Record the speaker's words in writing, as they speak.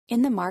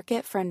In the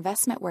market for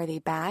investment-worthy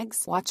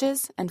bags,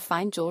 watches, and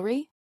fine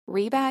jewelry,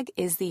 Rebag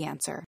is the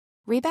answer.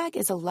 Rebag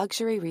is a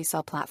luxury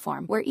resale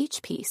platform where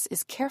each piece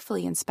is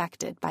carefully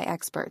inspected by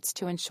experts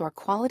to ensure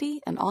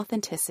quality and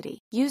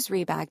authenticity. Use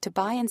Rebag to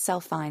buy and sell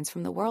finds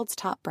from the world's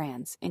top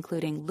brands,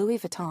 including Louis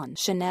Vuitton,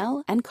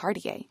 Chanel, and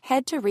Cartier.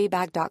 Head to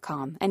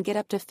Rebag.com and get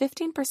up to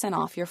 15%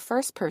 off your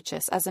first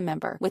purchase as a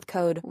member with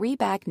code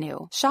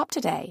REBAGNEW. Shop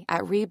today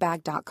at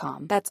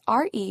Rebag.com. That's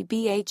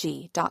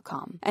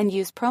REBAG.com. And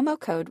use promo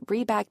code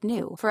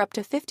REBAGNEW for up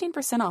to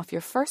 15% off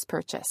your first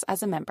purchase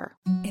as a member.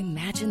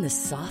 Imagine the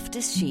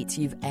softest sheets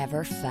you've ever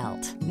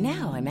felt.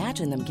 Now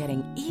imagine them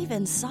getting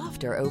even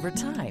softer over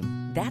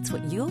time. That's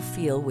what you'll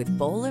feel with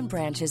Boll &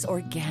 Branch's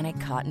organic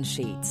cotton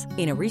sheets.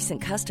 In a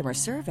recent customer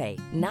survey,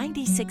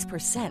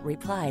 96%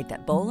 replied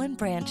that Boll &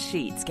 Branch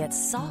sheets get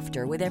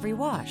softer with every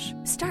wash.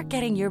 Start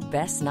getting your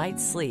best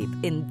night's sleep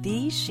in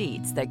these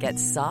sheets that get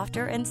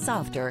softer and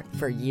softer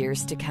for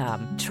years to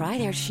come. Try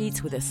their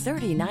sheets with a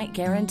 30-night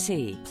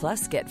guarantee.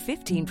 Plus, get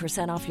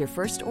 15% off your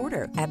first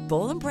order at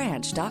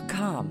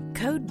bollandbranch.com.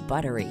 Code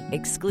BUTTERY.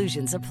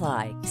 Exclusions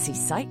apply. See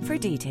site for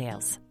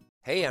details.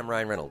 Hey, I'm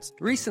Ryan Reynolds.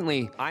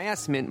 Recently, I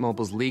asked Mint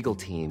Mobile's legal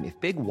team if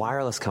big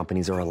wireless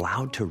companies are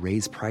allowed to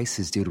raise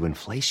prices due to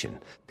inflation.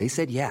 They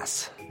said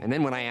yes. And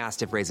then when I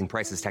asked if raising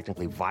prices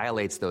technically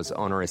violates those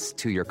onerous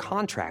two-year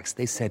contracts,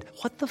 they said,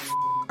 "What the f***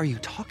 are you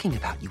talking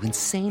about, you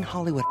insane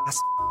Hollywood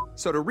ass?"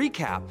 So to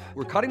recap,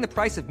 we're cutting the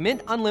price of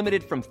Mint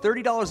Unlimited from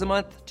 $30 a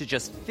month to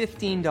just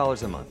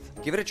 $15 a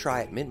month. Give it a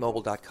try at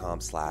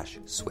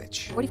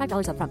mintmobile.com/switch.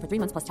 $45 up front for 3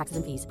 months plus taxes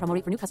and fees. Promo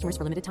rate for new customers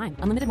for limited time.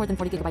 Unlimited more than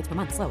 40 gigabytes per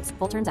month. Slows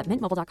full terms at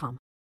mintmobile.com.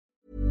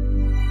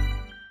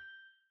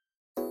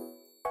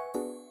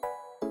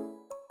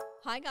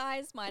 Hi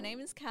guys, my name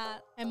is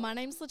Kat. And my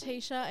name's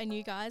Letitia, and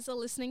you guys are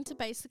listening to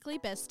Basically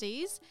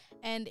Besties.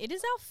 And it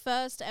is our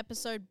first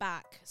episode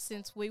back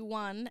since we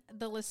won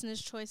the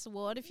Listener's Choice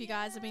Award. If you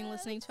guys have been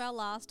listening to our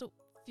last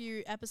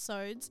few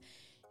episodes,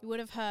 you would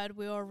have heard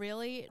we were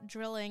really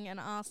drilling and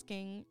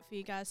asking for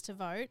you guys to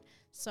vote.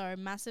 So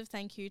massive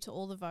thank you to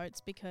all the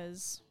votes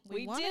because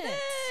we won did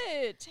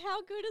it.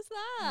 How good is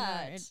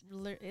that?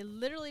 No, it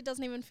literally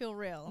doesn't even feel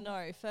real.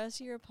 No,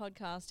 first year of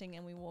podcasting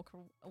and we walk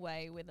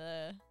away with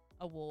a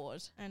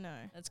award. I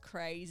know. That's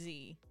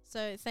crazy.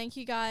 So thank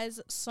you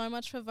guys so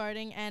much for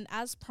voting, and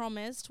as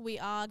promised, we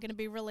are going to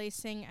be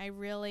releasing a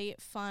really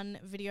fun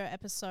video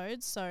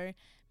episode, so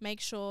make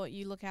sure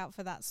you look out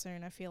for that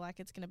soon. I feel like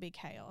it's going to be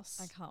chaos.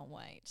 I can't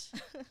wait.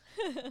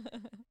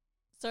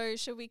 So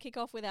should we kick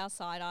off with our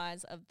side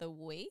eyes of the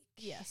week?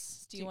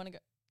 Yes. Do you want to go?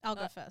 I'll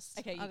go first.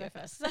 Okay, I'll go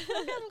first. I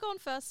haven't gone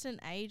first in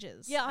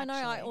ages. Yeah, I know.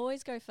 I actually.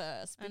 always go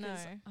first because I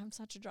know. I'm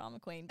such a drama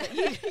queen, but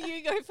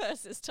you go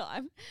first this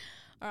time.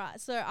 All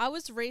right, so I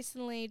was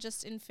recently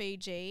just in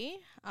Fiji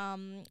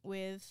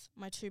with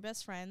my two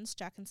best friends,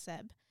 Jack and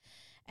Seb.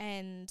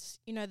 And,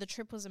 you know, the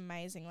trip was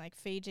amazing. Like,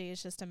 Fiji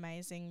is just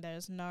amazing.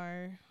 There's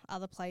no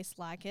other place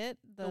like it.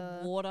 The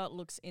water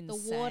looks insane. The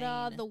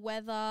water, the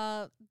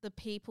weather, the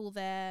people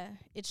there,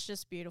 it's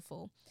just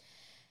beautiful.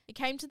 It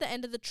came to the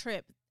end of the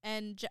trip,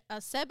 and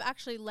Seb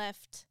actually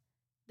left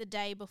the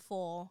day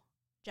before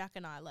Jack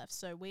and I left.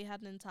 So we had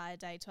an entire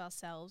day to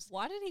ourselves.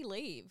 Why did he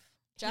leave?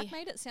 Jack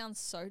made it sound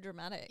so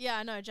dramatic. Yeah,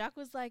 I know. Jack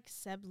was like,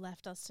 Seb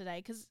left us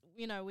today because,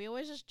 you know, we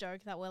always just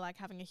joke that we're like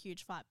having a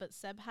huge fight, but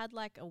Seb had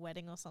like a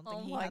wedding or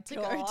something he had to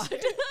go to.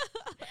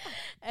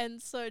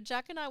 And so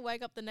Jack and I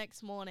wake up the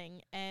next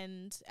morning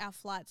and our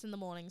flight's in the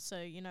morning.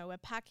 So, you know, we're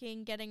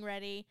packing, getting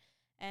ready.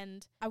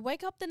 And I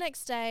wake up the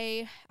next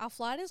day. Our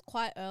flight is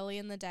quite early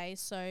in the day.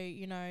 So,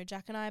 you know,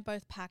 Jack and I are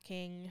both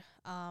packing.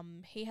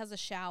 He has a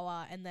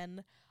shower, and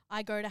then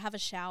I go to have a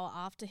shower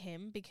after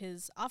him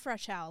because after I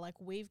shower, like,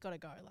 we've got to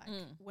go. Like,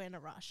 we're in a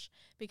rush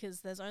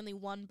because there's only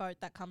one boat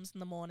that comes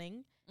in the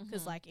morning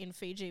because, like, in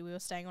Fiji, we were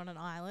staying on an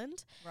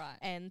island. Right.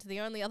 And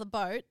the only other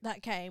boat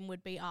that came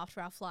would be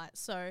after our flight.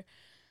 So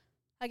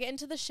I get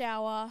into the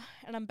shower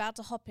and I'm about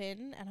to hop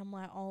in and I'm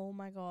like, oh,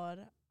 my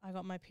God, I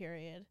got my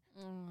period.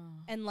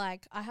 And,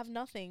 like, I have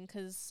nothing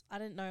because I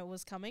didn't know it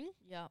was coming.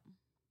 Yeah.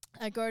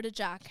 I go to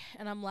Jack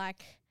and I'm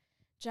like,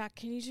 Jack,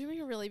 can you do me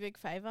a really big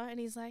favor? And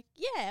he's like,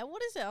 yeah,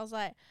 what is it? I was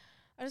like,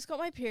 I just got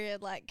my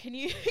period. Like, can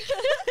you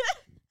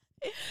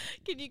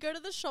can you go to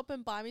the shop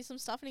and buy me some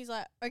stuff? And he's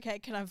like, okay,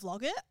 can I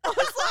vlog it? I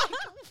was like,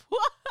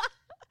 what?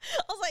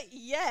 I was like,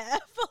 yeah,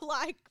 but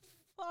like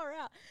far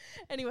out.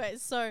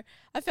 Anyways, so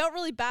I felt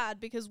really bad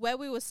because where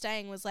we were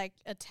staying was like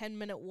a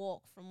 10-minute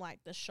walk from like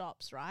the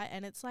shops, right?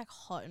 And it's like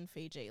hot in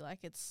Fiji. Like,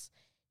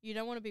 you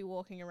don't want to be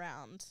walking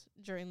around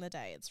during the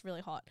day. It's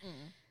really hot.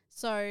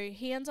 So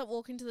he ends up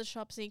walking to the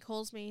shops and he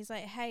calls me. He's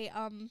like, hey,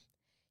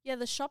 yeah,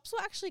 the shops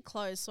were actually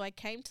closed. So I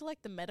came to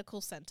like the medical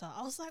center.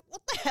 I was like,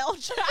 what the hell,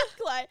 Jack?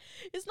 Like,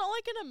 it's not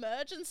like an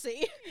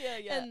emergency.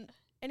 Yeah. And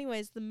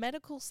anyways, the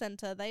medical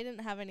center, they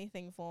didn't have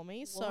anything for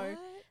me. So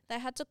they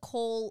had to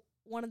call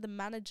one of the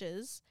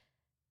managers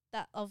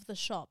of the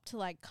shop to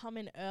like come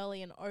in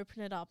early and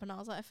open it up. And I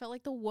was like, I felt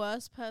like the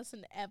worst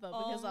person ever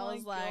because I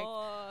was like,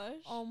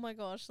 oh my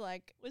gosh,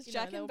 like, was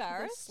Jack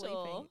embarrassed?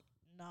 Or?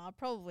 Nah,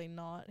 probably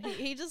not.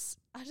 He just,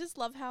 I just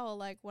love how,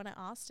 like, when I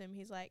asked him,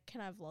 he's like,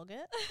 can I vlog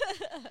it?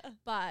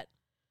 But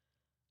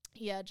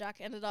yeah, Jack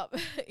ended up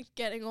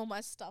getting all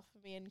my stuff for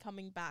me and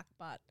coming back,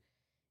 but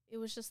it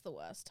was just the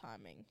worst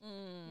timing.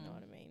 You know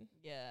what I mean?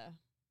 Yeah.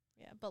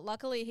 Yeah, but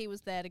luckily he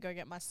was there to go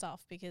get my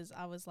stuff because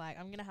I was like,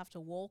 I'm going to have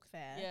to walk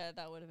there. Yeah,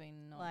 that would have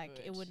been not like,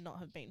 good. it would not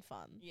have been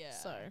fun. Yeah.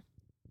 So,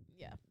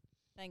 yeah.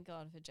 Thank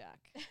God for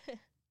Jack.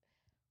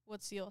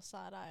 What's your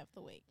side eye of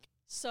the week?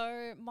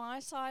 So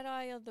my side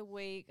eye of the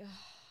week,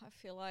 I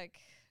feel like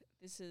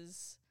this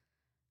is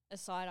a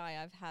side eye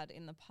I've had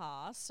in the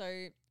past.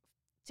 So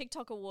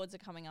TikTok awards are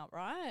coming up,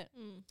 right?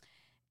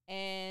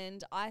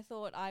 And I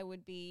thought I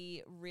would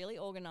be really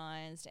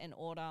organized and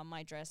order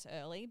my dress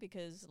early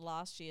because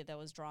last year there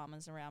was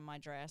dramas around my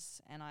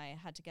dress and I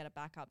had to get a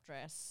backup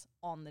dress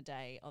on the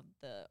day of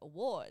the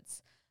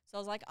awards. So I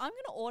was like, I'm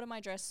going to order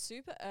my dress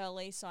super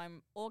early so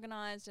I'm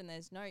organized and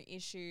there's no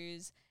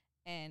issues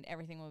and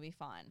everything will be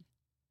fine.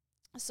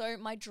 So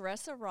my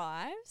dress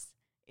arrives.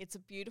 It's a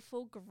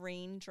beautiful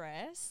green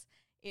dress.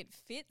 It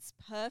fits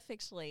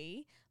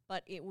perfectly,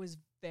 but it was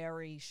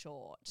very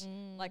short.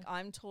 Like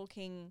I'm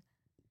talking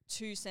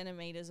 2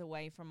 centimeters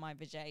away from my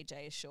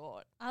vajayjay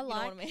short. I know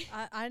like, what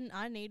I mean?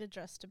 I need a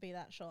dress to be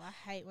that short.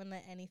 I hate when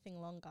they're anything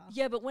longer.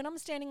 Yeah, but when I'm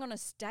standing on a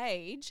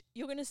stage,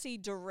 you're going to see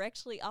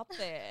directly up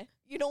there.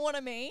 You know what I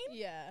mean?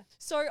 Yeah.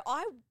 So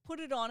I put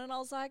it on and I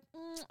was like,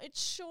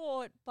 it's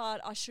short, but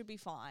I should be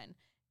fine.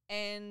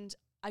 And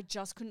I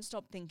just couldn't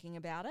stop thinking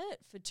about it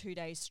for 2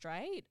 days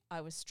straight.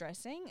 I was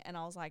stressing and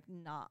I was like,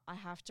 nah, I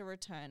have to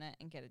return it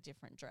and get a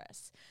different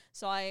dress.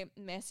 So I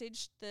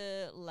messaged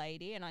the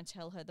lady and I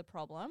tell her the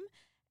problem.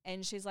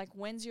 And she's like,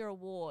 when's your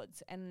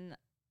awards? And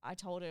I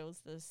told her it was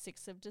the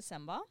 6th of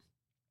December.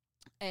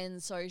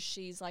 And so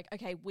she's like,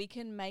 okay, we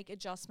can make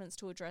adjustments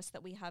to a dress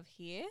that we have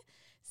here,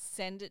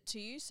 send it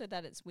to you so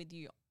that it's with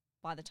you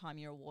by the time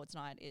your awards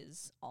night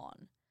is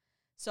on.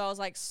 So I was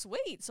like,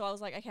 sweet. So I was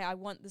like, okay, I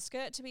want the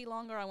skirt to be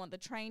longer. I want the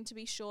train to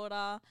be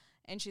shorter.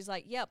 And she's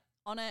like, yep,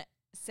 on it,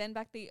 send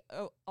back the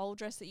old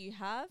dress that you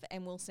have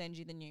and we'll send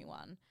you the new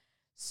one.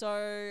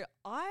 So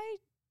I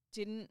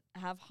didn't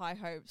have high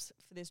hopes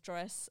for this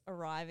dress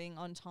arriving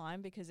on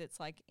time because it's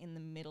like in the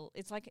middle.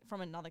 It's like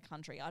from another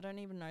country. I don't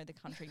even know the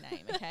country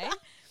name, okay?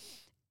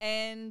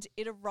 And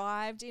it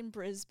arrived in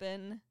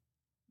Brisbane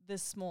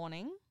this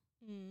morning.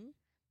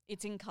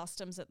 It's in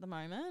customs at the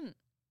moment.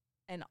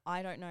 And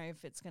I don't know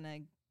if it's going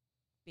to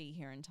be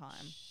here in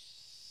time.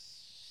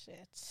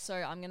 Shit. So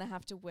I'm going to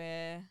have to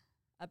wear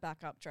a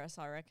backup dress,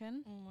 I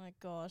reckon. Oh, my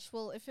gosh.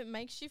 Well, if it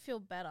makes you feel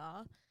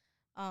better,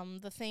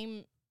 the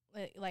theme,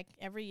 like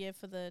every year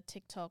for the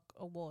TikTok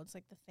awards,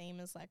 like the theme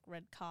is like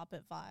red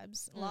carpet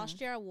vibes. Last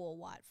year I wore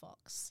White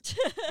Fox.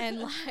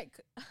 And like,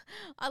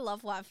 I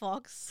love White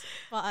Fox,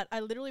 but I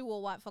literally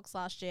wore White Fox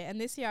last year.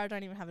 And this year I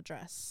don't even have a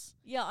dress.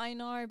 Yeah, I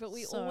know, but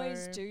we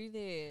always do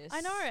this.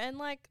 I know. And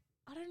like,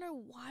 I don't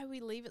know why we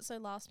leave it so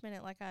last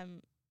minute. Like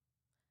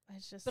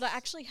But I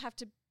actually have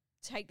to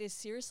take this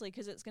seriously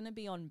because it's going to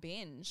be on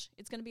binge.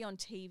 It's going to be on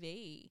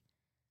TV.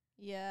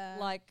 Yeah.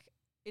 Like,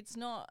 it's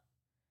not,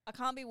 I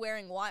can't be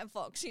wearing White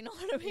Fox, you know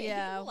what I mean?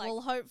 Yeah, like,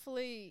 well,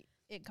 hopefully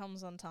it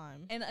comes on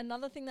time. And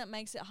another thing that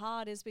makes it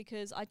hard is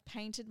because I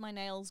painted my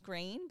nails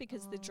green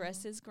because the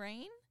dress is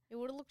green. It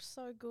would have looked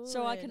so good.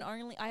 So I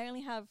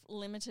only have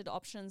limited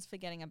options for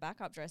getting a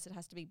backup dress. It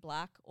has to be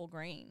black or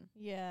green.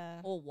 Yeah.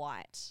 Or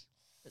white.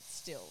 But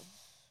still.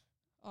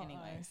 Uh-oh.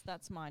 Anyways,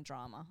 that's my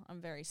drama. I'm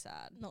very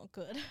sad. Not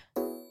good.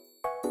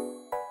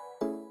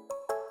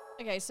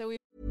 Okay, so we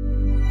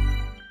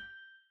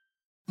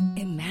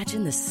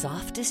Imagine the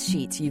softest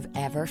sheets you've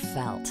ever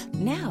felt.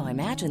 Now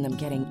imagine them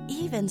getting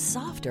even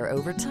softer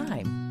over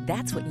time.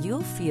 That's what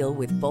you'll feel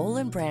with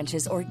Boll &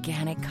 Branch's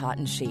organic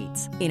cotton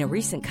sheets. In a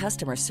recent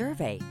customer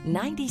survey,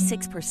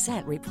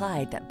 96%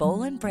 replied that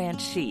Boll &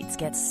 Branch sheets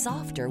get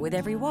softer with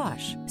every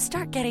wash.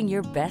 Start getting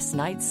your best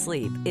night's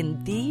sleep in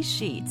these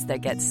sheets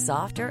that get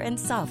softer and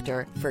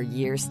softer for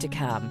years to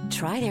come.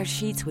 Try their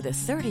sheets with a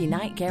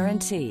 30-night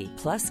guarantee.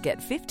 Plus, get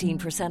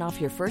 15%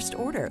 off your first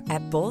order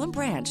at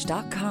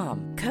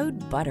bollandbranch.com.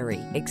 Code BUTTERY.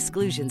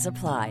 Exclusions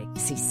apply.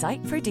 See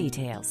site for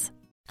details.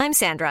 I'm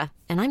Sandra,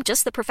 and I'm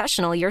just the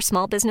professional your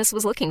small business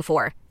was looking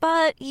for.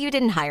 But you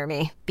didn't hire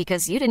me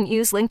because you didn't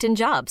use LinkedIn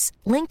Jobs.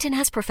 LinkedIn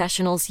has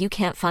professionals you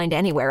can't find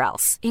anywhere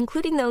else,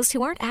 including those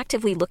who aren't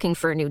actively looking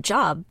for a new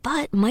job,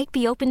 but might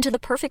be open to the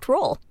perfect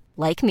role,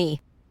 like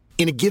me.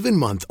 In a given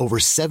month, over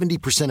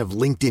 70% of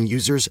LinkedIn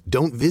users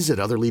don't visit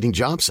other leading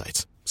job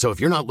sites. So if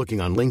you're not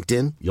looking on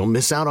LinkedIn, you'll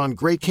miss out on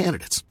great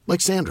candidates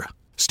like Sandra.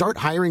 Start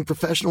hiring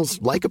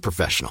professionals like a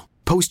professional.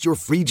 Post your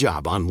free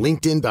job on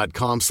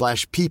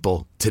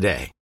linkedin.com/people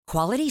today.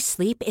 Quality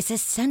sleep is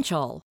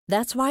essential.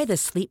 That's why the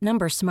Sleep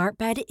Number Smart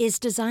Bed is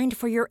designed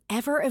for your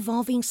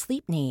ever-evolving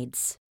sleep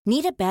needs.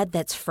 Need a bed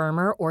that's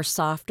firmer or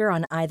softer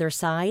on either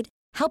side?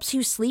 Helps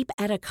you sleep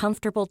at a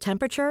comfortable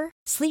temperature?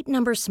 Sleep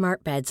Number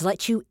Smart Beds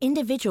let you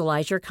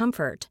individualize your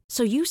comfort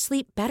so you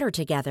sleep better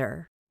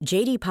together.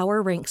 JD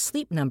Power ranks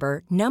Sleep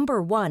Number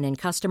number 1 in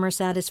customer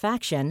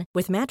satisfaction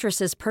with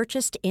mattresses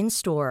purchased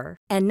in-store.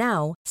 And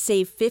now,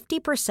 save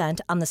 50%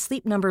 on the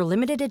Sleep Number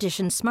Limited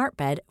Edition Smart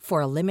Bed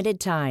for a limited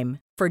time.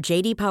 For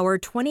JD Power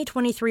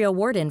 2023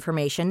 award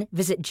information,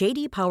 visit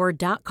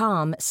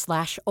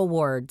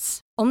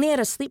jdpower.com/awards. Only at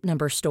a Sleep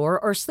Number store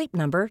or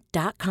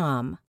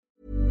sleepnumber.com.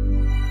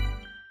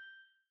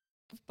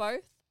 We've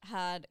both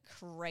had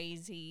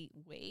crazy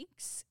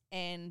weeks,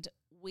 and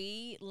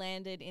we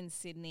landed in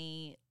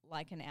Sydney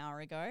like an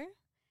hour ago.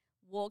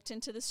 Walked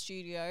into the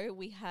studio.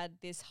 We had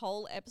this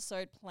whole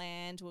episode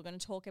planned. We're going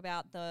to talk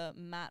about the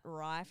Matt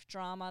Rife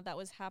drama that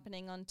was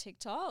happening on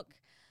TikTok.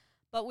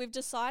 But we've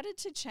decided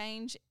to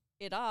change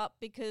it up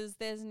because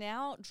there's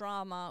now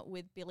drama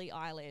with Billie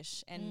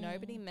Eilish, and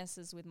nobody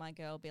messes with my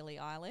girl Billie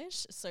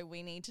Eilish, so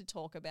we need to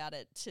talk about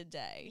it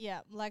today.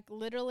 Yeah, like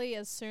literally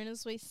as soon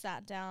as we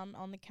sat down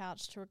on the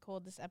couch to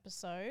record this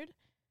episode,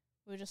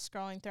 we were just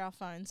scrolling through our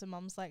phones and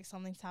Mum's like,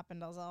 something's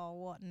happened. I was like, oh,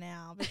 what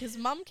now? Because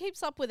Mum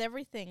keeps up with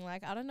everything.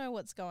 Like, I don't know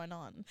what's going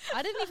on.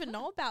 I didn't even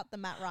know about the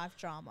Matt Rife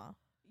drama.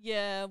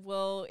 Yeah,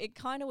 well, it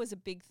kind of was a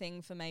big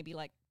thing for maybe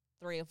like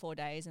 3 or 4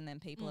 days, and then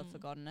people have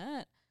forgotten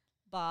it.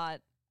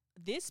 But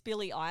this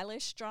Billie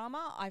Eilish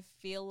drama, I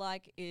feel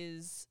like,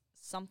 is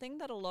something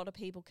that a lot of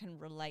people can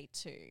relate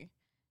to.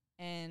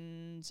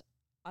 And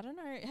I don't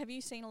know, have you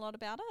seen a lot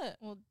about it?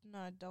 Well, no,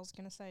 I was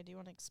going to say, do you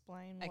want to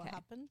explain what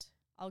happened?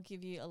 I'll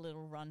give you a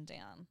little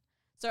rundown.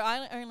 So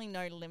I only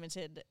know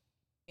limited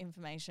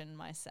information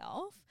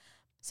myself.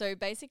 So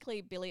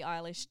basically, Billie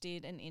Eilish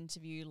did an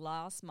interview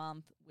last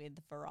month with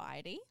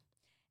Variety.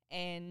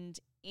 And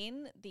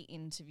in the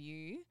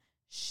interview,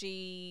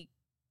 she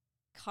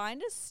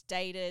kind of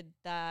stated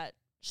that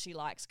she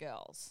likes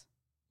girls.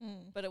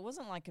 But it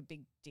wasn't like a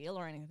big deal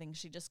or anything.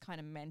 She just kind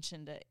of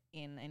mentioned it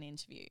in an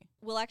interview.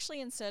 We'll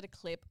actually insert a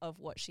clip of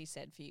what she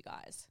said for you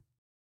guys.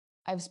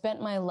 I've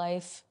spent my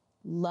life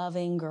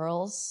loving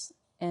girls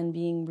and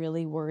being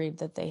really worried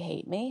that they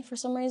hate me for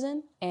some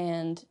reason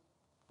and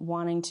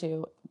wanting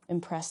to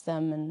impress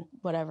them and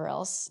whatever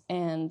else.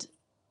 And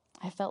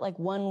I felt like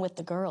one with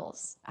the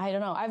girls. I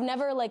don't know. I've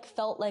never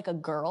felt like a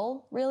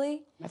girl,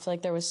 really. I feel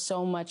like there was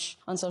so much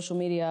on social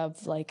media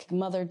of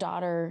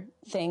mother-daughter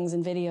things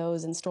and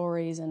videos and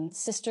stories and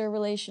sister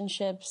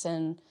relationships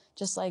and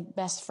just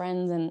best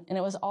friends. And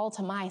it was all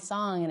to my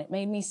song, and it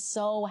made me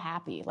so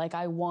happy.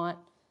 I want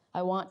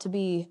to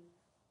be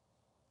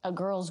a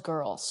girl's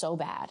girl so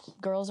bad.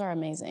 Girls are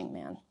amazing,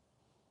 man,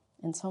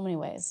 in so many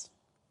ways.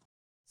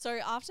 So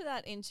after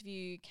that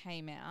interview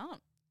came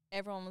out,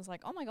 everyone was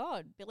like, oh my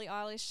God, Billie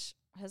Eilish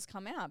has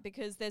come out,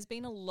 because there's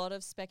been a lot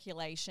of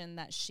speculation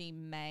that she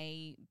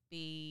may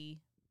be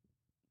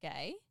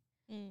gay,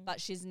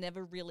 but she's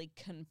never really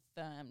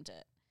confirmed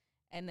it.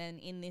 And then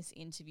in this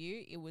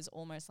interview, it was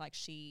almost like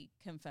she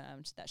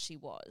confirmed that she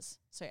was.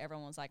 So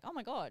everyone was like, oh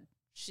my God,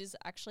 she's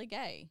actually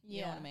gay.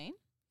 You know what I mean?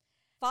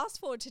 Fast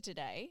forward to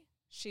today,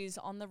 she's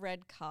on the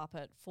red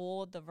carpet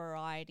for the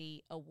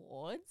Variety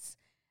Awards,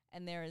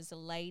 and there is a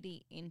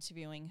lady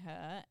interviewing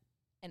her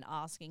and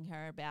asking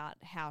her about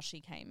how she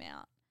came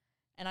out.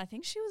 And I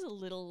think she was a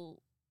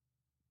little,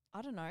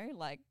 I don't know,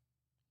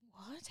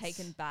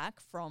 taken back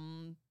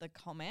from the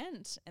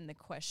comment and the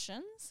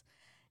questions.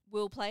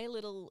 We'll play a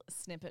little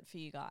snippet for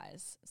you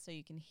guys so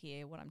you can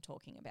hear what I'm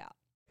talking about.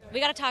 We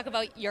got to talk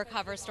about your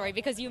cover story,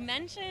 because you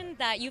mentioned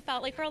that you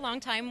felt like for a long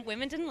time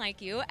women didn't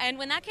like you, and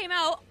when that came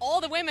out, all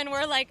the women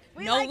were like,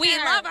 we love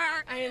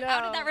her. I know.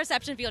 How did that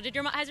reception feel?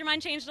 Has your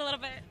mind changed a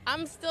little bit?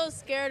 I'm still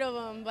scared of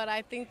them, but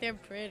I think they're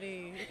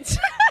pretty.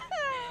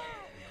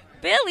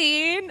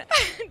 Billie,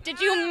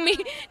 did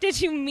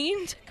you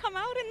mean to come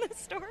out in the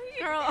story?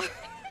 Girl.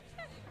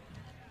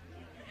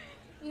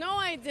 No,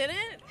 I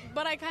didn't,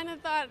 but I kind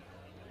of thought,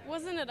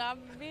 wasn't it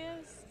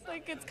obvious?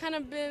 It's kind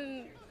of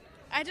been...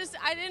 I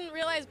didn't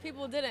realize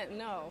people didn't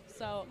know,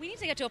 so... We need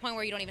to get to a point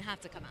where you don't even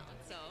have to come out,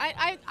 so...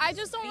 I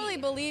just don't really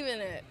believe in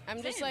it.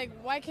 I'm just like,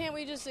 why can't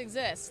we just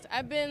exist?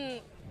 I've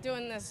been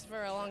doing this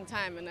for a long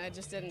time, and I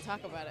just didn't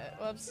talk about it.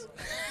 Whoops.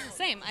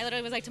 Same. I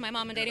literally was like to my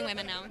mom, I'm dating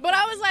women now. But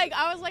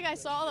I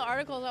saw all the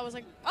articles, I was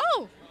like,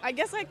 oh, I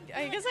guess I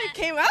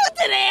came out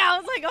today. I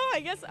was like, oh, I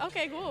guess,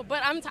 okay, cool.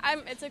 But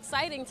it's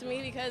exciting to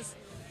me because...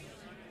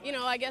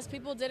 I guess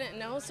people didn't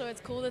know, so it's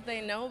cool that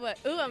they know, but,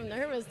 I'm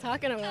nervous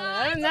talking about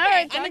it. I'm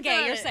nervous. I'm a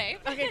gay, you're safe.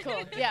 Okay,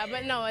 cool. Yeah,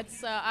 but no,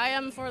 I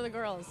am for the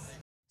girls.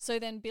 So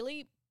then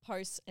Billie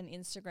posts an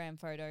Instagram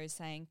photo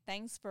saying,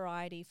 thanks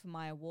Variety for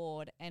my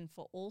award and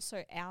for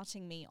also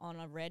outing me on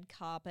a red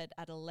carpet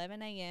at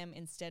 11 a.m.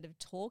 instead of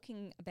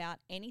talking about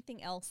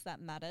anything else that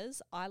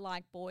matters. I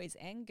like boys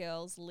and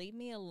girls. Leave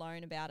me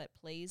alone about it,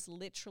 please.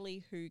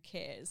 Literally, who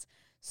cares?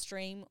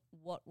 Stream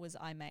What Was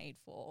I Made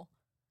For?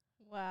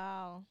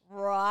 Wow.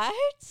 Right?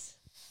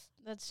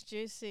 That's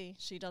juicy.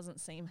 She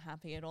doesn't seem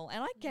happy at all.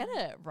 And I get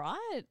it,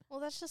 right? Well,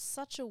 that's just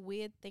such a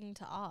weird thing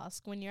to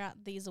ask when you're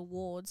at these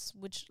awards,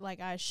 which,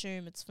 I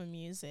assume it's for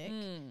music,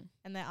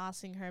 and they're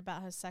asking her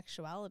about her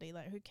sexuality.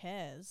 Who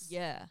cares?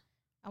 Yeah.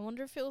 I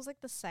wonder if it was,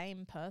 the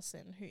same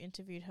person who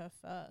interviewed her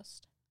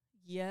first.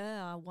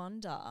 Yeah, I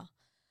wonder.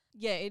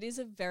 Yeah, it is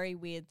a very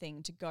weird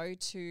thing to go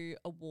to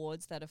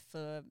awards that are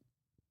for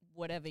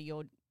whatever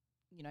your,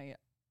 you know,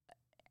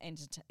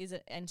 is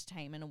it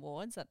entertainment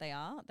awards that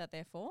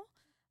they're for?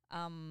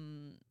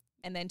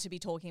 And then to be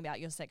talking about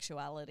your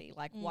sexuality.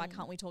 Like, why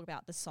can't we talk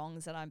about the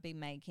songs that I've been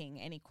making,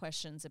 any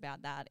questions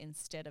about that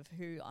instead of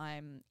who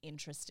I'm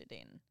interested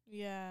in?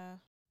 Yeah.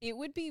 It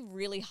would be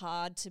really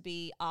hard to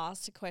be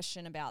asked a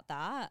question about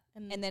that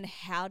and then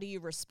how do you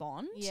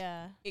respond?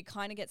 Yeah. It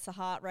kind of gets the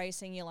heart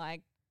racing. You're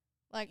like,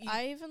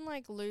 I even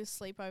like lose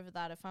sleep over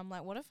that if I'm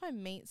like, what if I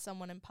meet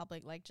someone in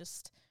public, like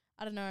just,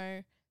 I don't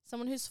know,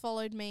 someone who's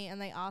followed me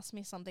and they ask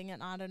me something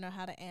and I don't know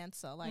how to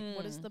answer. Like,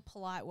 what is the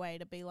polite way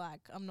to be like,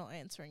 I'm not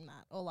answering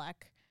that, or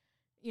like,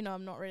 you know,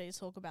 I'm not ready to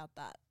talk about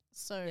that.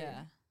 So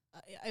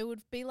it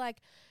would be like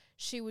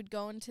she would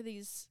go into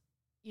these,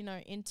 you know,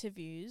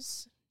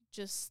 interviews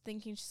just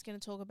thinking she's going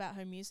to talk about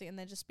her music and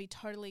then just be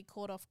totally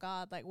caught off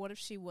guard. Like, what if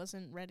she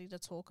wasn't ready to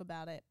talk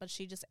about it, but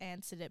she just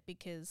answered it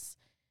because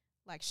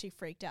like she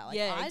freaked out? Like,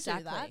 I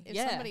do that. If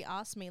somebody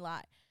asks me,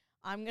 like,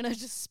 I'm going to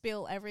just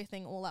spill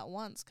everything all at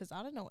once because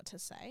I don't know what to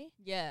say.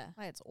 Yeah.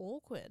 Like, it's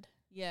awkward.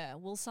 Yeah.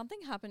 Well, something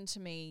happened to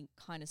me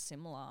kind of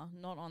similar,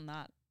 not on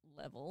that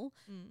level.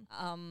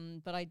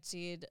 But I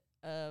did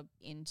a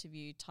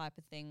interview type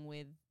of thing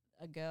with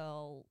a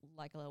girl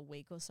like a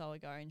week or so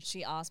ago, and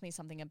she asked me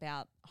something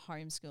about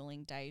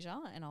homeschooling Deja,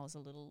 and I was a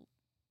little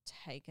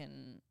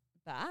taken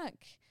back.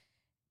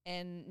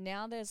 And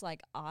now there's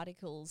like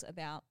articles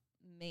about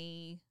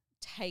me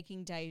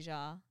taking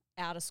Deja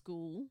out of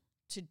school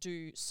to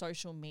do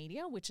social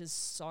media, which is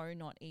so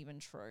not even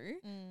true.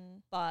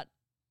 But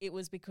it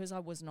was because I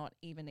was not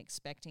even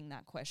expecting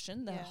that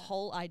question. The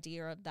whole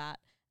idea of that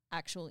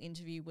actual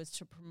interview was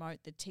to promote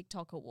the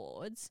TikTok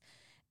awards.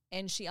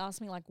 And she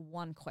asked me like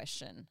one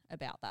question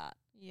about that.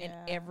 Yeah.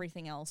 And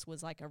everything else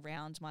was like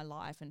around my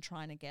life and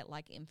trying to get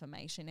like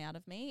information out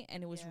of me.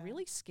 And it was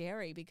really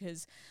scary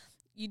because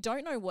you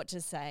don't know what to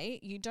say.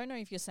 You don't know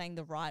if you're saying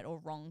the right or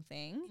wrong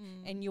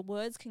thing. And your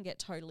words can get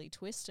totally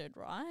twisted,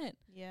 right?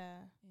 Yeah.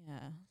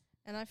 Yeah.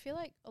 And I feel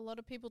like a lot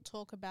of people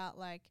talk about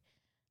like,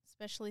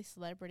 especially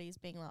celebrities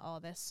being like, oh,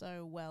 they're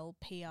so well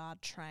PR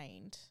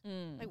trained.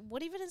 Like,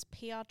 what even is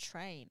PR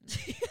trained?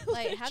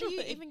 Like, how do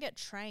you even get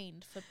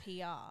trained for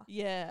PR?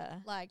 Yeah.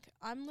 Like,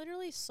 I'm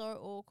literally so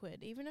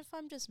awkward. Even if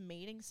I'm just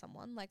meeting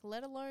someone, like,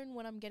 let alone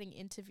when I'm getting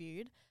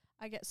interviewed,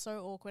 I get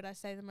so awkward. I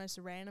say the most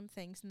random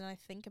things and then I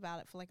think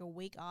about it for like a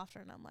week after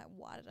and I'm like,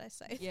 why did I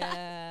say that?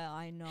 Yeah,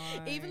 I know.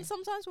 Even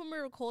sometimes when we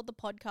record the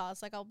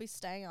podcast, like I'll be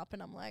staying up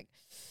and I'm like,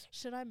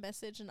 should I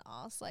message and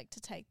ask like to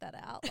take that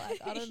out? Like,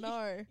 I don't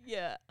know.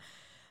 Yeah.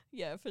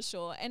 Yeah, for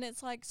sure. And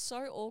it's like so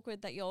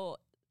awkward that you're,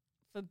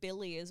 for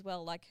Billie as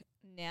well, like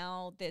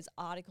now there's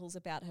articles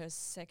about her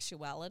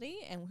sexuality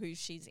and who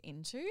she's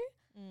into.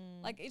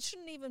 Like it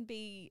shouldn't even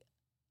be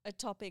a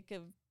topic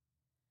of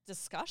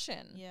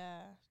discussion.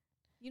 Yeah.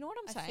 You know what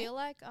I'm saying? I feel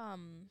like,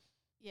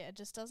 yeah, it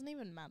just doesn't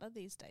even matter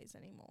these days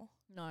anymore.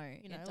 No,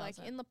 you know, like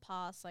in the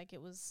past, like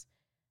it was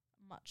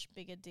a much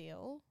bigger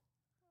deal.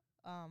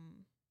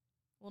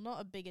 Well,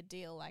 not a bigger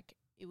deal. Like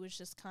it was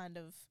just kind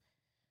of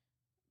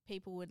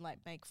people would like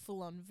make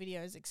full on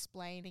videos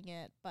explaining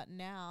it. But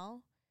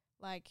now,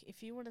 like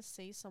if you want to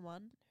see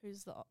someone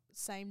who's the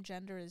same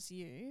gender as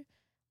you,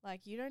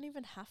 like you don't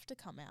even have to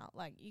come out.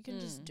 Like you can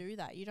just do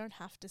that. You don't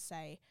have to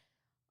say,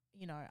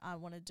 you know, I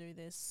want to do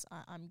this,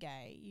 I'm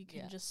gay. You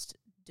can just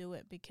do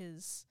it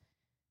because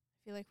I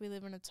feel like we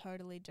live in a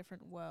totally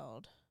different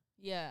world.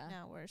 Yeah.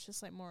 Now where it's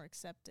just like more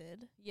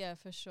accepted. Yeah,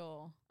 for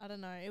sure. I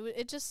don't know.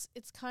 It's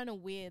kind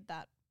of weird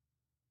that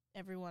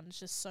everyone's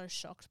just so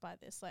shocked by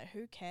this. Like,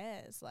 who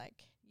cares?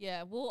 Like,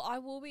 yeah. Well, I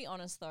will be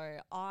honest though.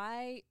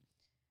 I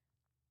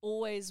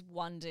always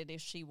wondered if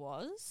she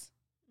was,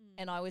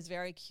 and I was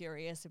very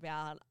curious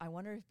about. I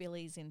wonder if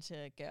Billie's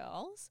into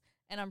girls.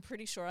 And I'm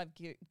pretty sure I've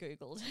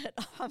Googled it.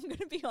 I'm going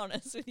to be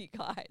honest with you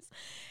guys.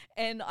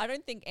 And I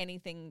don't think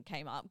anything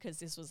came up because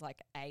this was like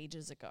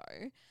ages ago.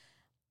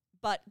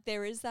 But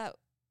there is that,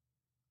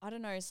 I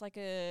don't know, it's like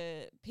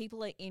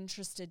people are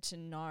interested to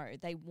know.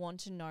 They want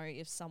to know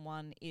if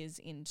someone is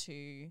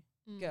into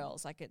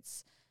girls. Like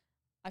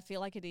I feel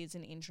like it is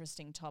an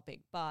interesting topic,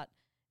 but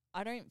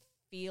I don't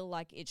feel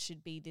like it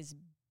should be this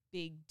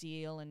big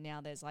deal and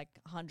now there's like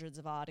hundreds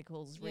of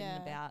articles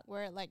written about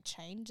where it like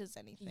changes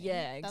anything.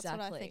 Yeah, exactly.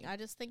 That's what I think. I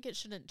just think it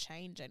shouldn't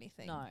change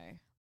anything. No.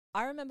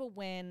 I remember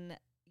when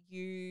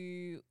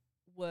you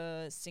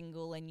were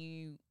single and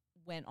you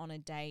went on a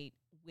date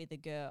with a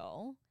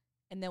girl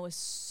and there were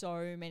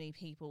so many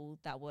people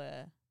that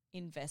were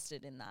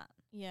invested in that.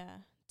 Yeah.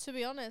 To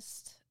be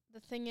honest, the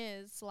thing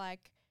is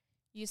like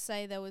you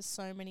say there was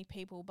so many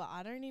people, but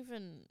I don't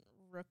even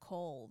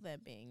recall there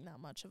being that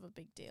much of a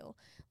big deal.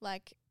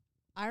 Like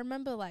I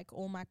remember like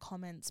all my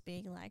comments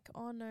being like,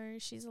 oh no,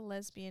 she's a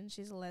lesbian.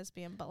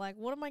 But like,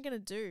 what am I going to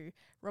do?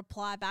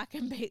 Reply back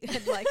and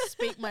like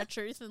speak my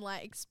truth and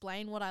like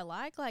explain what I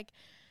like? Like,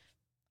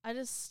 I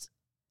just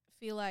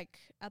feel like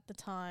at the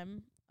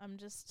time I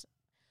just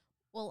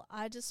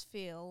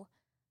feel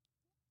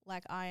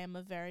like, I am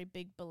a very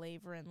big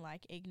believer in,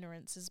 like,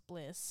 ignorance is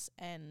bliss.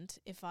 And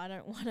if I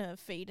don't want to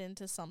feed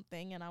into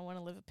something and I want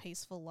to live a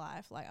peaceful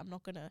life, like, I'm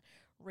not going to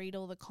read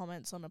all the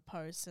comments on a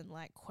post and,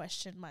 like,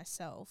 question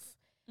myself.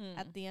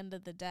 At the end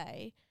of the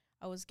day,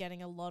 I was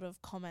getting a lot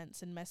of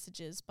comments and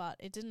messages, but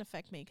it didn't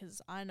affect me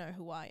because I know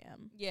who I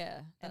am.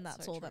 Yeah. And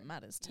that's so all true. that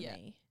matters to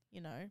me.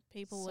 You know,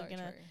 people So are going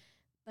to,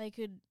 they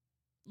could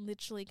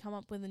literally come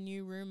up with a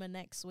new rumor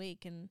next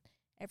week and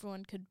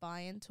everyone could buy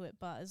into it.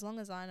 But as long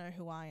as I know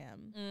who I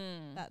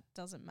am, that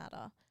doesn't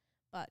matter.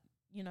 But,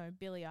 you know,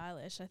 Billie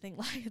Eilish, I think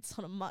like it's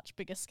on a much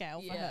bigger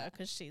scale for her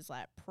because she's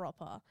like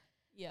proper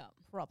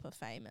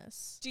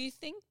famous. Do you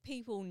think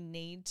people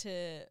need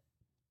to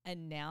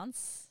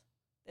announce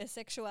their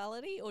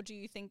sexuality, or do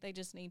you think they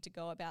just need to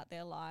go about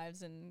their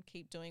lives and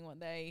keep doing what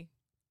they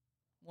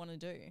want to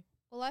do?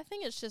 Well, I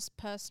think it's just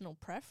personal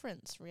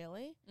preference,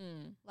 really.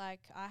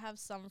 Like, I have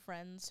some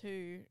friends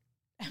who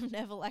have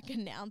never, like,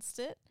 announced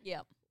it.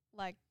 Yep.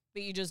 Like,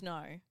 but you just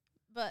know.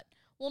 But,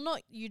 well,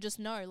 not you just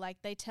know. Like,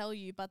 they tell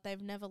you, but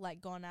they've never,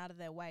 like, gone out of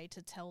their way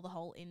to tell the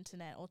whole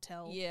internet or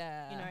tell, you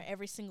know,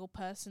 every single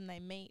person they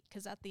meet.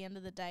 Because at the end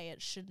of the day,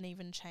 it shouldn't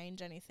even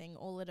change anything.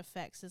 All it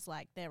affects is,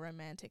 like, their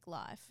romantic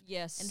life.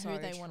 Yes, and who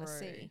they want to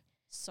see.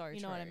 So you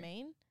know what I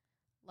mean?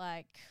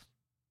 Like,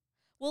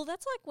 well,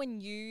 that's like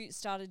when you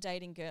started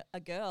dating a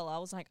girl. I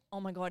was like, oh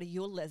my God, are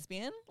you a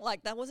lesbian?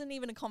 Like, that wasn't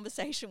even a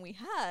conversation we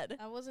had.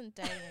 I wasn't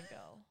dating a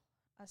girl.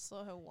 I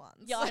saw her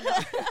once. Yeah, I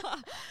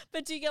know.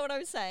 But do you get what I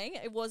was saying?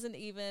 It wasn't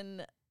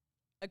even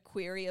a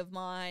query of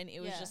mine.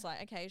 It was just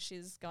like, okay,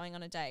 she's going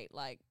on a date.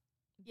 Like,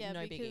 no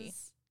biggie.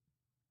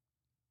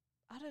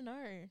 I don't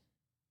know.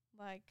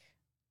 Like,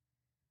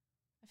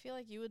 I feel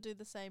like you would do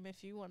the same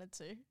if you wanted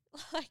to.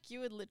 Like, you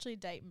would literally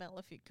date Mel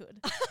if you could.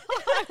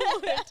 I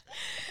would.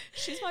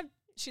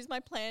 She's my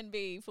plan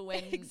B for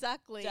when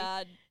exactly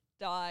Dad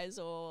dies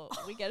or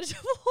we get a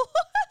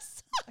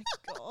divorce. Oh my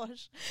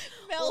gosh.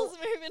 Mel's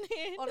moving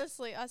in.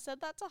 Honestly, I said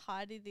that to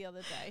Heidi the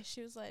other day.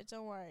 She was like,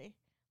 don't worry.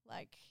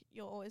 Like,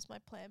 you're always my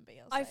plan B.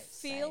 I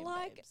feel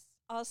like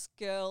us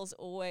girls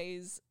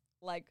always,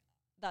 like,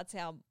 that's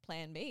our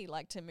plan B,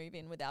 like to move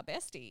in with our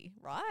bestie,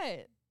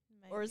 right?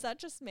 Maybe. Or is that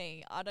just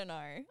me? I don't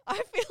know. I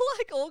feel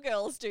like all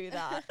girls do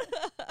that.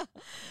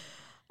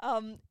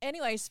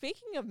 Anyway,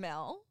 speaking of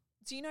Mel,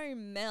 do you know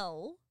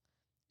Mel?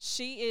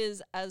 She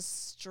is as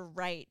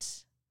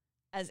straight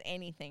as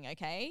anything,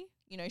 okay?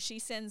 You know, she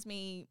sends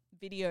me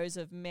videos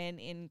of men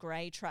in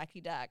grey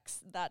tracky dacks,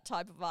 that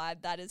type of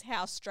vibe. That is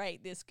how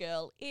straight this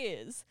girl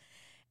is.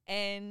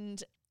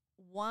 And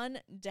one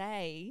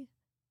day,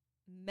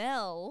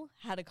 Mel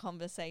had a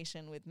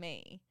conversation with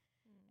me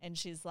and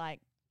she's like,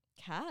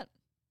 Kat.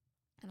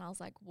 And I was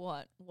like,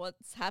 what?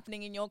 What's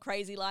happening in your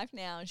crazy life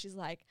now? And she's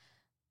like,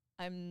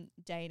 I'm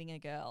dating a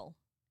girl.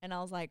 And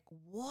I was like,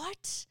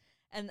 what?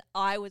 And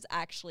I was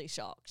actually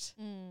shocked.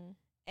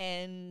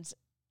 And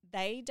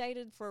they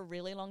dated for a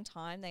really long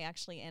time. They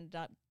actually ended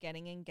up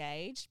getting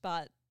engaged,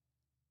 but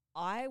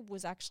I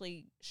was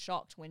actually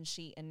shocked when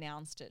she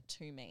announced it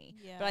to me.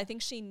 Yeah. But I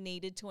think she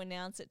needed to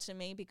announce it to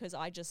me because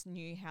I just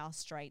knew how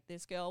straight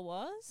this girl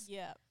was.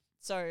 Yeah.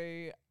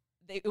 So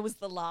it was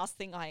the last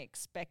thing I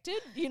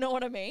expected. You know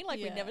what I mean? Like,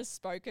 we never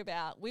spoke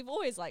about, we've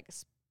always like,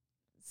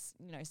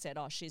 you know, said,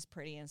 oh, she's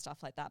pretty and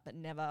stuff like that, but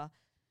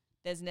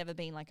there's never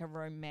been like a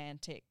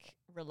romantic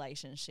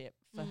relationship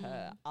for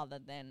her other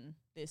than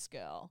this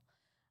girl.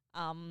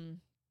 And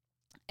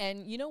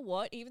you know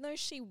what? Even though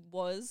she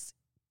was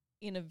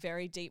in a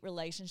very deep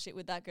relationship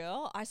with that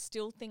girl, I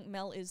still think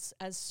Mel is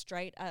as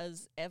straight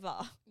as ever.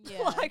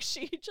 Yeah. Like,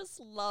 she just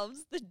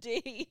loves the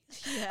D.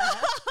 Yeah.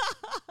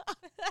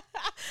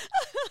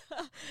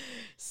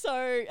 So,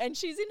 and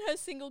she's in her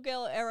single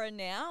girl era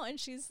now and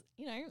she's,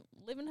 you know,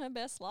 living her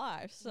best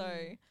life. So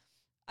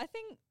I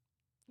think,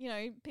 you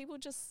know, people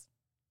just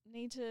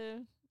need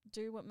to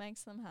do what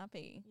makes them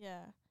happy.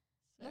 Yeah.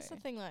 So that's the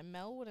thing, like,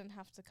 Mel wouldn't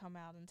have to come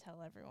out and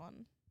tell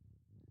everyone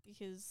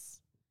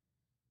because,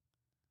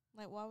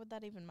 like, why would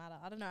that even matter?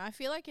 I don't know. I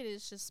feel like it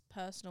is just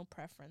personal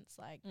preference.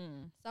 Like,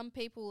 some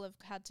people have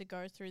had to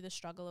go through the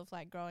struggle of,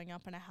 like, growing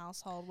up in a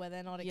household where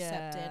they're not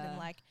accepted and,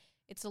 like,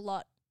 it's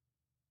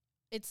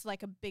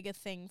like a bigger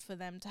thing for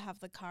them to have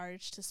the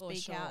courage to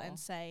speak out and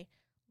say,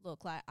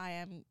 look, like, I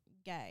am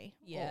gay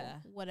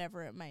or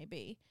whatever it may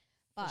be.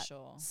 But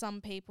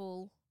some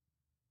people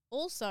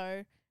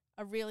also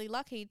are really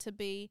lucky to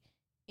be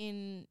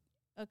in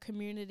a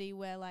community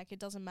where, like, it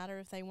doesn't matter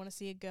if they want to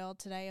see a girl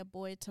today, a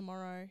boy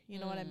tomorrow, you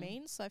know what I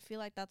mean? So I feel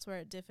like that's where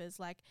it differs.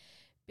 Like,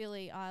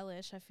 Billie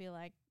Eilish, I feel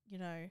like, you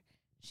know,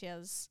 she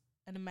has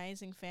an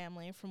amazing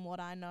family from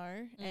what I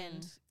know,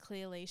 and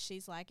clearly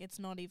she's like, it's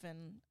not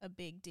even a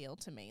big deal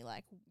to me.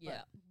 Like,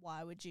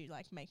 why would you,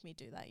 like, make me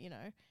do that, you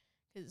know?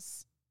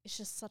 Because it's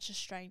just such a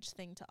strange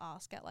thing to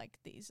ask at, like,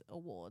 these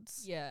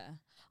awards. Yeah.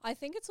 I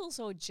think it's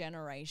also a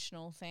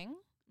generational thing.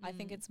 I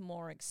think it's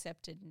more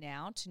accepted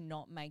now to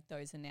not make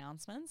those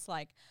announcements.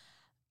 Like,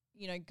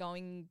 you know,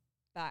 going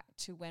back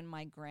to when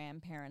my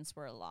grandparents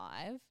were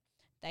alive,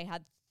 they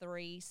had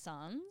 3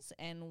 sons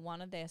and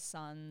one of their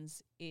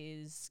sons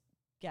is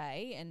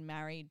gay and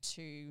married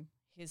to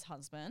his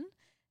husband.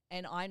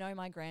 And I know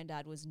my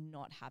granddad was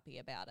not happy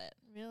about it.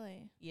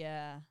 Really?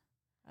 Yeah.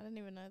 I didn't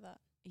even know that.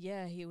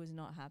 Yeah, he was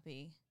not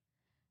happy.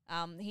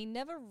 He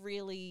never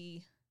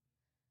really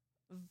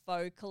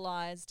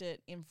vocalized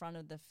it in front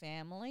of the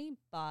family,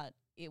 but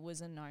it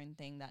was a known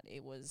thing that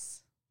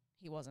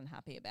he wasn't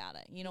happy about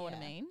it. You know what I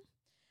mean?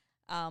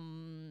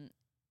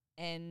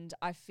 And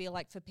I feel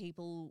like for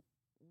people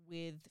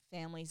with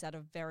families that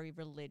are very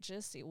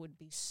religious, it would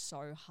be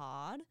so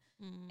hard,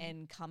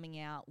 and coming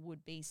out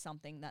would be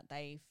something that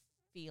they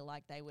feel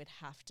like they would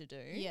have to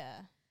do.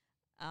 Yeah.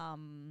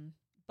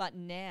 But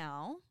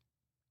now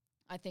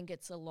I think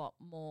it's a lot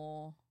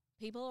more,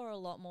 people are a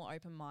lot more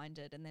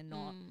open-minded, and they're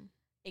not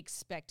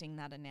expecting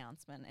that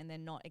announcement, and they're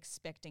not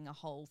expecting a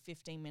whole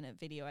 15-minute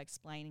video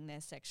explaining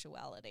their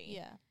sexuality.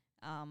 Yeah.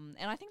 And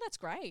I think that's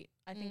great.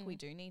 I think we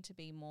do need to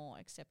be more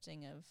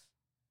accepting of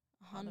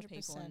 100%. other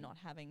people and not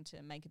having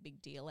to make a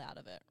big deal out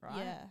of it, right?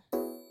 Yeah.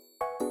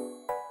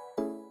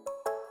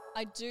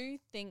 I do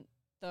think,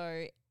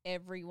 though,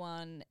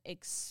 everyone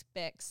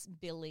expects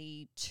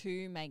Billie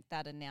to make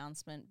that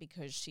announcement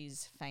because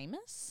she's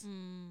famous.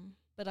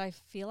 But I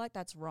feel like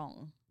that's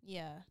wrong.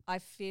 Yeah. I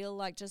feel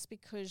like just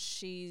because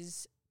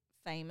she's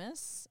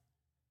famous,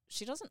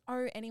 she doesn't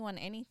owe anyone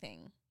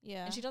anything.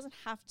 Yeah. And she doesn't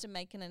have to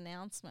make an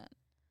announcement.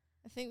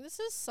 I think this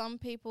is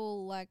something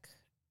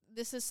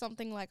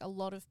like a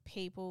lot of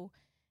people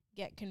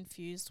get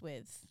confused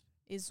with,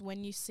 is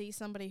when you see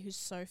somebody who's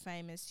so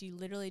famous, you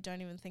literally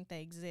don't even think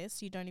they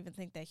exist. You don't even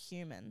think they're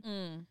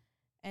human.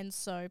 And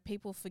so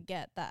people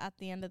forget that at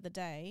the end of the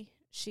day,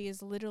 she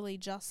is literally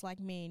just like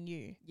me and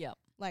you. Yep.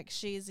 Like,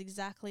 she is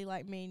exactly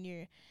like me and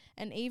you.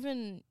 And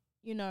even,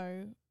 you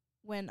know,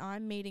 when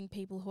I'm meeting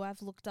people who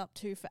I've looked up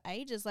to for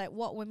ages, like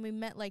when we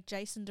met like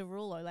Jason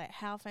Derulo, like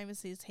how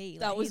famous is he?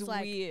 That like, was he's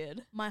like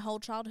weird. My whole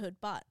childhood,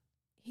 but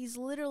he's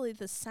literally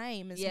the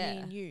same as me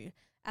and you.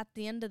 At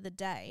the end of the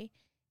day,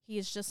 he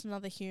is just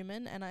another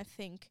human, and I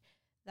think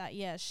that,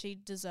 she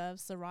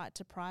deserves the right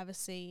to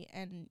privacy,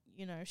 and,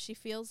 you know, she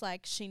feels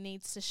like she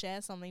needs to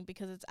share something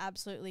because it's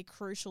absolutely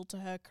crucial to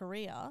her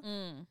career,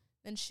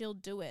 then she'll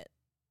do it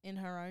in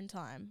her own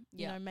time.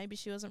 You know, maybe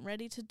she wasn't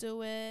ready to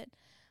do it,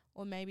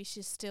 or maybe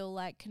she's still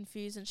like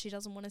confused and she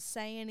doesn't want to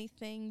say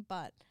anything,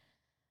 but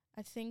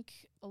I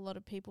think a lot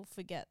of people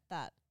forget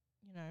that,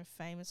 you know,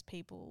 famous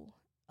people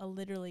are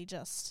literally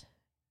just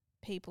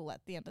people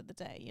at the end of the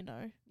day, you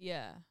know?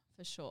 Yeah,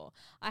 for sure.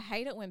 I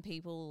hate it when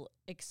people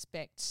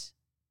expect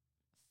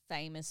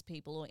famous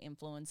people or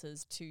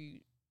influencers to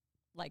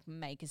like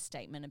make a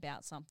statement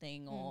about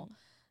something or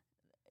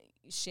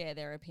share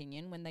their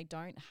opinion when they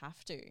don't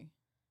have to.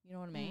 You know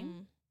what I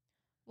mean?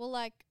 Well,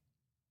 like,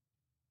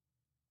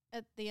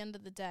 at the end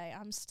of the day,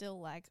 I'm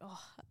still like,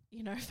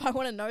 you know, if I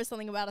want to know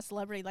something about a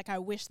celebrity, like, I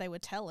wish they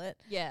would tell it.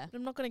 Yeah. But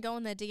I'm not going to go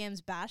in their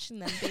DMs bashing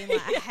them, being like,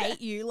 I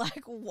hate you.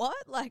 Like,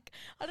 what? Like,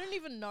 I don't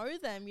even know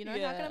them, you know?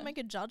 How can I make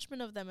a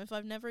judgment of them if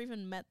I've never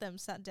even met them,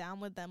 sat down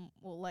with them,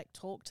 or, like,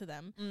 talked to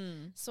them?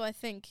 So I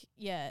think,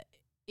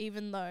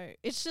 even though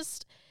it's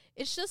just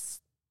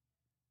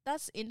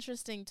that's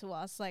interesting to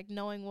us, like,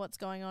 knowing what's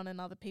going on in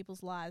other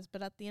people's lives.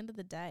 But at the end of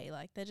the day,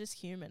 like, they're just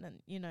human, and,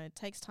 you know, it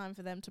takes time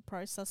for them to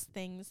process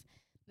things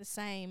the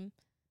same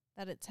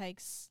that it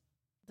takes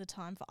the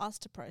time for us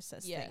to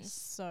process things.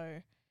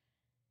 So,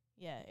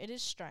 it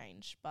is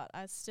strange, but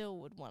I still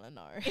would want to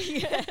know.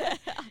 You know?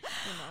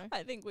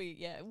 I think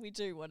we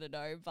do want to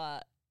know,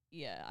 but,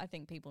 I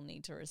think people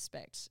need to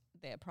respect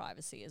their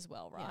privacy as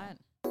well, right?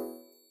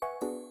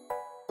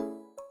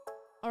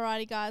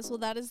 Alrighty, guys. Well,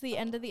 that is the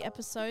end of the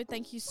episode.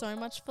 Thank you so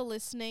much for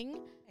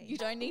listening. You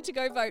don't need to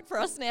go vote for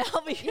us now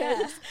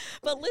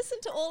but listen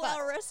to all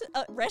our recipes.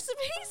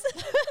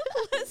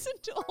 Listen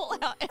to all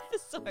our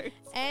episodes.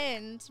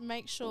 And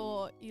make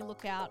sure you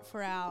look out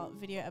for our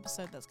video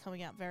episode that's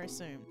coming out very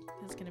soon.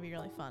 It's going to be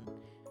really fun.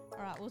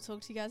 All right, we'll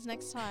talk to you guys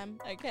next time.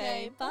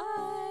 Okay,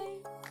 bye.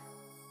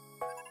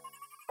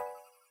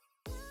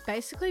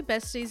 Basically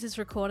Besties is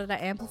recorded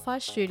at Amplify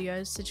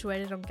Studios,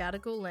 situated on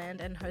Gadigal land,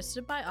 and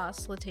hosted by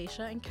us,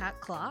 Letitia and Kat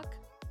Clark.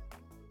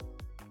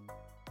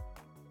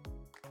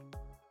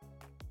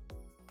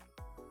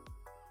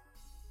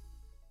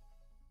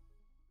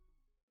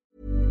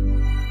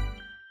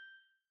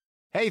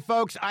 Hey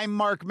folks, I'm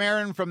Mark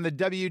Maron from the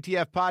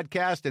WTF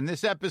Podcast, and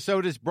this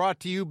episode is brought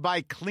to you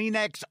by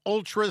Kleenex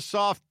Ultra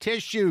Soft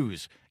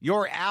Tissues,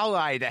 your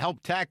ally to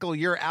help tackle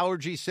your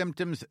allergy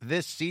symptoms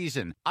this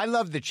season. I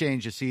love the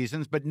change of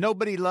seasons, but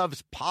nobody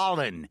loves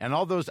pollen and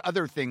all those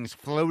other things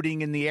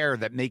floating in the air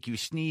that make you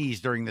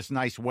sneeze during this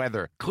nice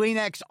weather.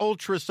 Kleenex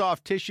Ultra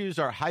Soft Tissues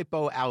are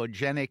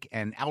hypoallergenic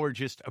and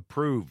allergist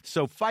approved,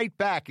 so fight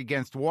back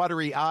against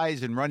watery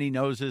eyes and runny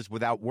noses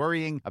without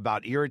worrying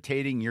about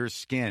irritating your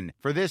skin.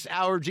 For this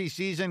allergy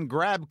season,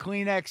 grab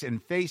Kleenex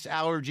and face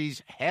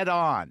allergies head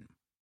on.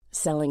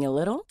 Selling a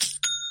little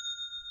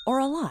or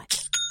a lot?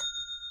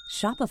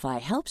 Shopify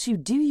helps you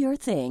do your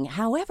thing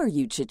however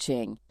you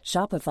cha-ching.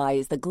 Shopify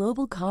is the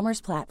global commerce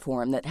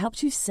platform that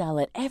helps you sell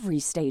at every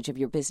stage of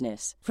your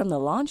business. From the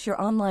launch your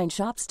online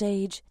shop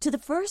stage to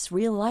the first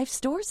real-life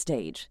store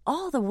stage,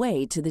 all the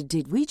way to the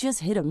did we just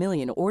hit a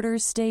million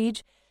orders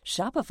stage.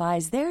 Shopify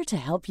is there to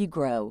help you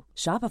grow.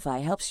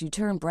 Shopify helps you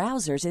turn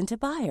browsers into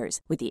buyers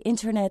with the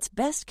internet's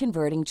best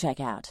converting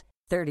checkout.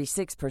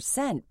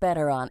 36%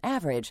 better on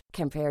average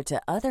compared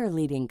to other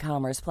leading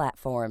commerce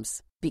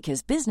platforms.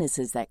 Because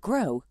businesses that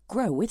grow,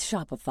 grow with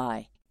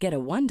Shopify. Get a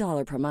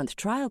 $1 per month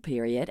trial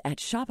period at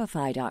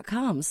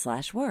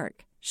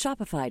shopify.com/work.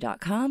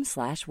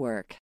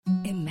 Shopify.com/work.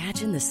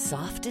 Imagine the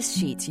softest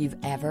sheets you've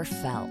ever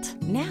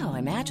felt. Now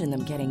imagine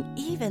them getting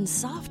even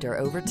softer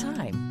over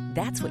time.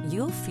 That's what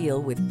you'll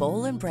feel with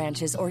Boll and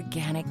Branch's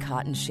organic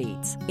cotton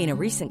sheets. In a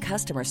recent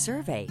customer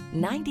survey,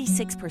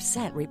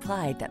 96%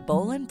 replied that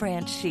Boll and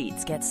Branch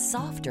sheets get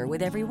softer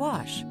with every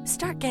wash.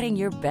 Start getting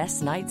your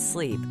best night's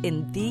sleep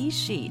in these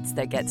sheets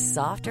that get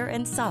softer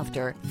and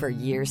softer for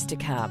years to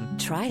come.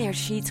 Try their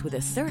sheets with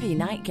a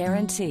 30-night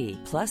guarantee.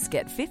 Plus,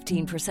 get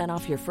 15%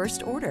 off your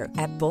first order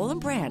at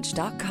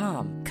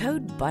bollandbranch.com.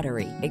 Code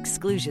BUTTERY.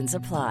 Exclusions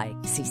apply.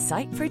 See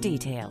site for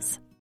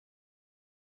details.